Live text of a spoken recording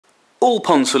All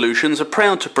Pond Solutions are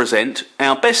proud to present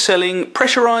our best-selling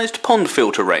Pressurised Pond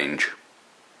Filter range.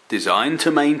 Designed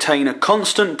to maintain a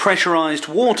constant pressurised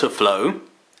water flow,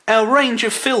 our range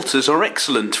of filters are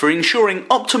excellent for ensuring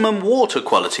optimum water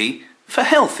quality for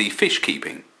healthy fish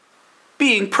keeping.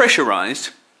 Being pressurised,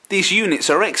 these units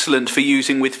are excellent for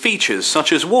using with features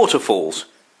such as waterfalls,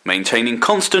 maintaining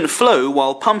constant flow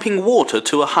while pumping water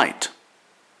to a height.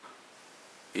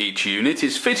 Each unit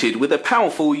is fitted with a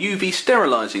powerful UV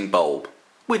sterilising bulb,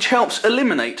 which helps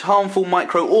eliminate harmful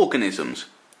microorganisms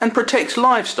and protects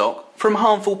livestock from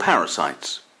harmful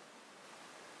parasites.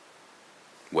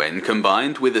 When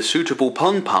combined with a suitable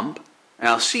pond pump,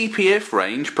 our CPF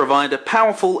range provide a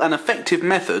powerful and effective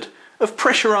method of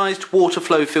pressurised water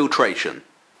flow filtration.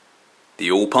 The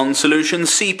All Pond Solutions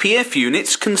CPF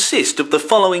units consist of the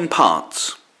following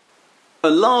parts: a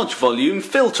large volume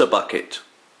filter bucket,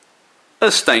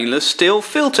 a stainless steel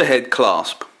filter head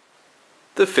clasp,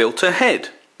 the filter head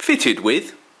fitted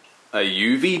with a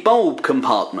UV bulb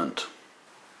compartment,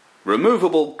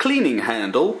 removable cleaning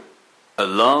handle, a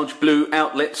large blue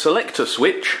outlet selector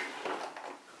switch,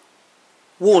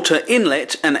 water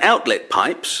inlet and outlet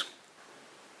pipes,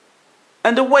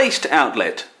 and a waste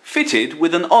outlet fitted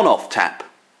with an on-off tap.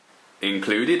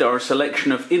 Included are a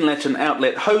selection of inlet and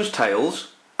outlet hose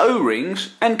tails,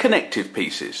 O-rings and connective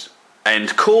pieces,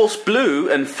 and coarse blue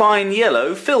and fine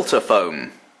yellow filter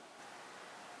foam.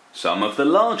 Some of the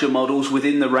larger models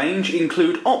within the range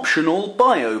include optional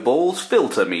BioBalls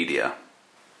filter media.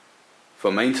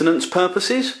 For maintenance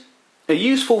purposes, a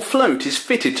useful float is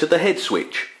fitted to the head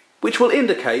switch, which will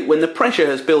indicate when the pressure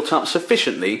has built up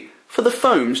sufficiently for the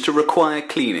foams to require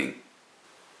cleaning.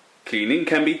 Cleaning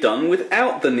can be done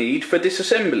without the need for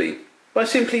disassembly by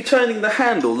simply turning the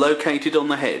handle located on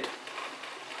the head.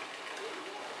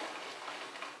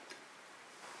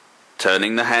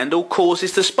 Turning the handle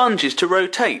causes the sponges to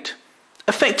rotate,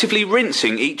 effectively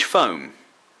rinsing each foam.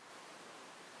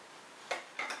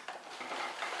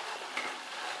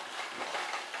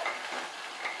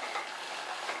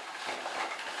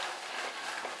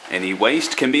 Any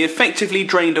waste can be effectively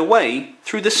drained away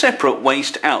through the separate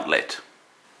waste outlet.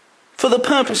 For the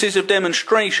purposes of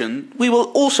demonstration, we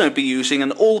will also be using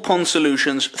an All Pond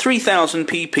Solutions 3000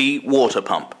 pp water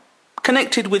pump,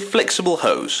 connected with flexible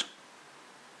hose.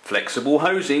 Flexible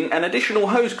hosing and additional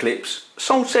hose clips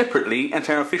sold separately at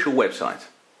our official website.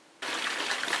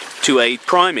 To aid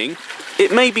priming,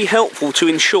 it may be helpful to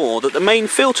ensure that the main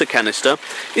filter canister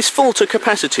is full to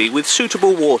capacity with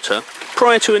suitable water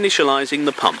prior to initialising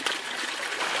the pump.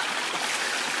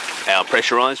 Our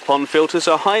pressurised pond filters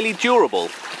are highly durable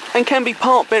and can be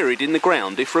part buried in the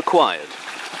ground if required.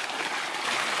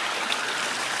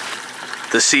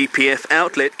 The CPF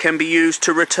outlet can be used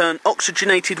to return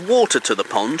oxygenated water to the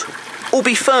pond, or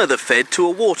be further fed to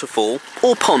a waterfall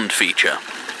or pond feature.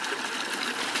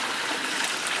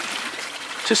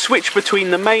 To switch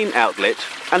between the main outlet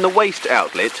and the waste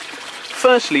outlet,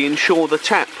 firstly ensure the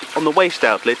tap on the waste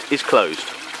outlet is closed,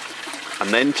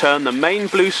 and then turn the main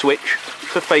blue switch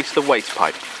to face the waste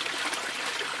pipe.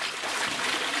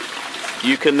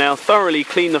 You can now thoroughly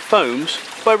clean the foams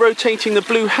by rotating the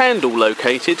blue handle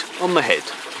located on the head.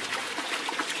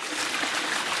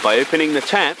 By opening the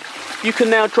tap, you can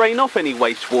now drain off any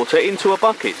wastewater into a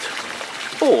bucket,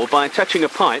 or by attaching a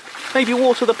pipe, maybe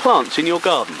water the plants in your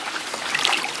garden.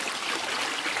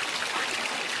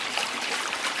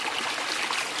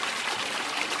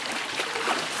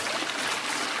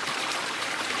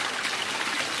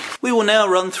 We will now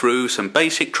run through some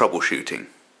basic troubleshooting.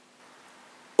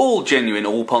 All genuine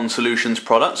All Pond Solutions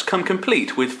products come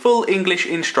complete with full English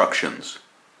instructions.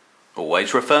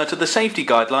 Always refer to the safety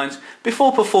guidelines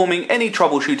before performing any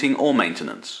troubleshooting or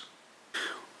maintenance.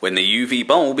 When the UV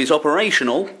bulb is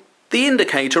operational, the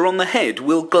indicator on the head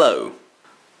will glow.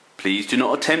 Please do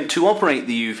not attempt to operate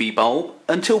the UV bulb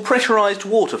until pressurised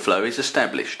water flow is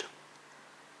established.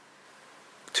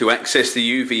 To access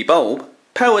the UV bulb,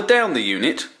 power down the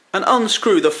unit and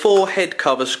unscrew the 4 head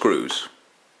cover screws.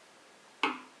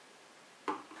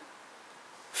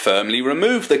 Firmly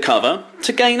remove the cover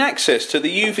to gain access to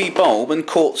the UV bulb and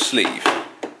quartz sleeve.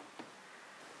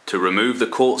 To remove the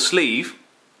quartz sleeve,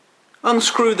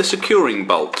 unscrew the securing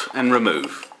bolt and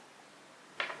remove.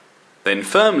 Then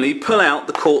firmly pull out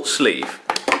the quartz sleeve.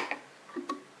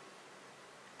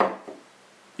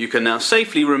 You can now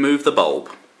safely remove the bulb.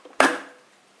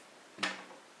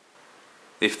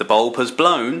 If the bulb has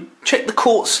blown, check the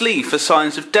quartz sleeve for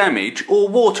signs of damage or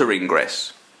water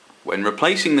ingress. When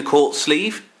replacing the quartz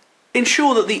sleeve,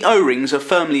 ensure that the O-rings are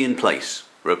firmly in place.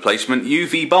 Replacement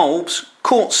UV bulbs,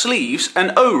 quartz sleeves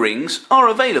and O-rings are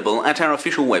available at our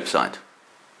official website.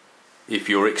 If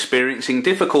you're experiencing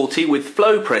difficulty with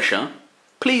flow pressure,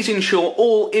 please ensure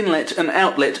all inlet and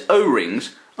outlet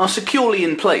O-rings are securely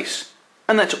in place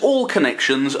and that all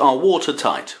connections are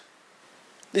watertight.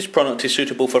 This product is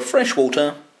suitable for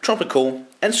freshwater, tropical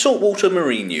and saltwater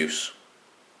marine use.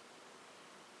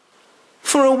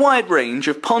 For a wide range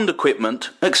of pond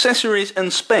equipment, accessories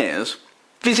and spares,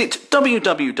 visit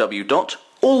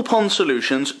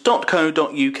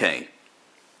www.allpondsolutions.co.uk.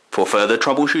 For further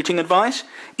troubleshooting advice,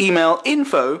 email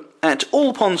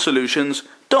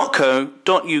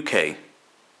info@allpondsolutions.co.uk.